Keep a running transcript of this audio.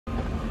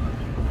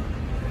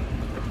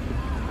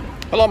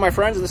Hello my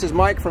friends, this is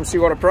Mike from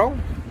SeaWater Pro.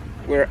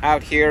 We're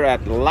out here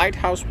at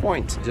Lighthouse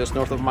Point, just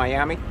north of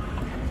Miami.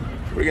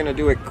 We're gonna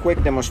do a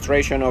quick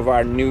demonstration of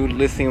our new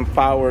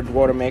lithium-powered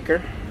water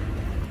maker.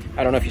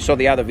 I don't know if you saw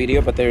the other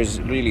video, but there's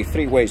really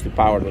three ways to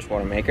power this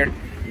water maker.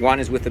 One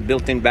is with the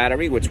built-in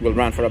battery, which will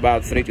run for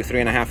about 3 to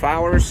 3.5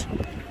 hours.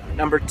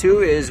 Number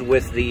two is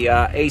with the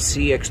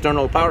AC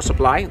external power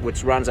supply,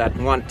 which runs at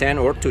 110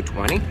 or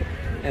 220.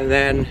 And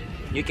then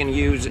you can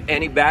use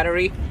any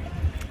battery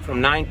from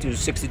 9 to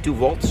 62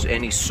 volts,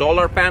 any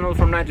solar panel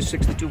from 9 to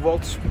 62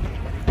 volts.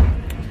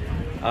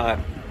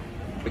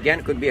 Again,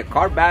 it could be a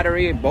car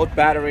battery, a boat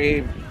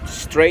battery,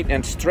 straight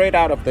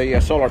out of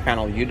the solar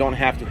panel. You don't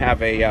have to have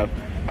a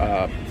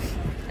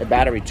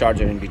battery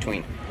charger in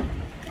between.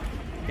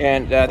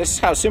 And this is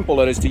how simple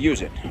it is to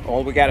use it.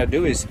 All we gotta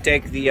do is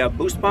take the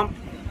boost pump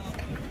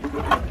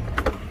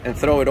and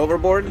throw it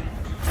overboard.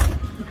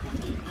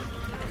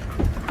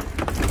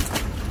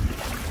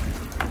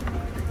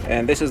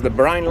 And this is the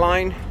brine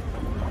line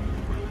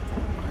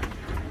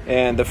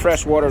and the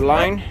freshwater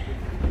line.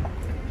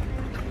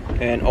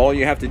 And all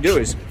you have to do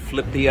is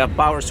flip the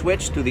power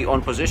switch to the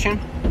on position.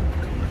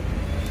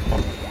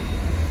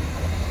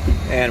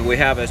 And we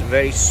have a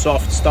very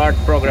soft start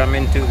program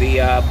into the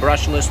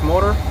brushless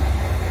motor.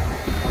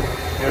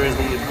 There is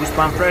the boost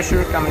pump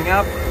pressure coming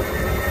up.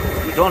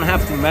 You don't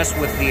have to mess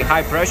with the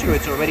high pressure.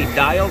 It's already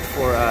dialed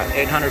for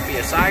 800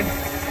 psi.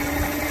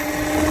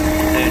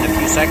 In a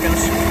few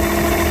seconds,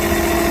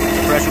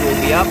 pressure will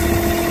be up.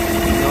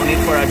 No need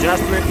for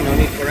adjustment, no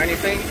need for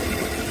anything.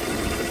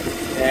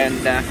 And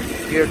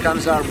here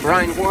comes our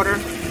brine water.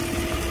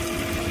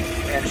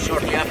 And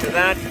shortly after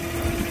that,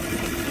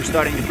 we're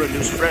starting to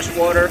produce fresh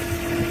water.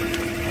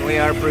 We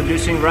are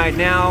producing right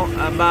now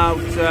about,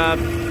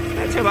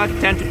 I'd say about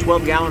 10 to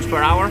 12 gallons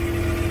per hour.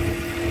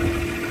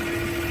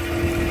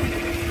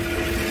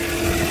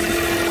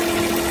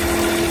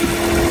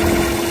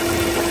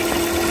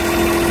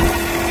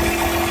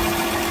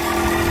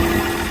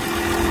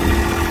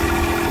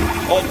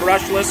 All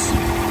brushless,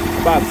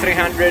 about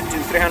 300 to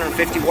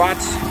 350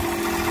 watts,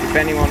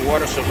 depending on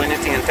water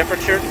salinity and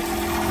temperature.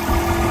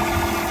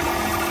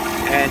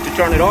 And to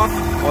turn it off,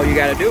 all you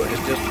gotta do is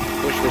just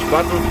push this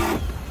button,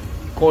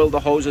 coil the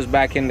hoses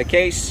back in the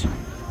case,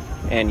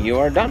 and you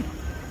are done.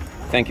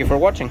 Thank you for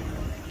watching.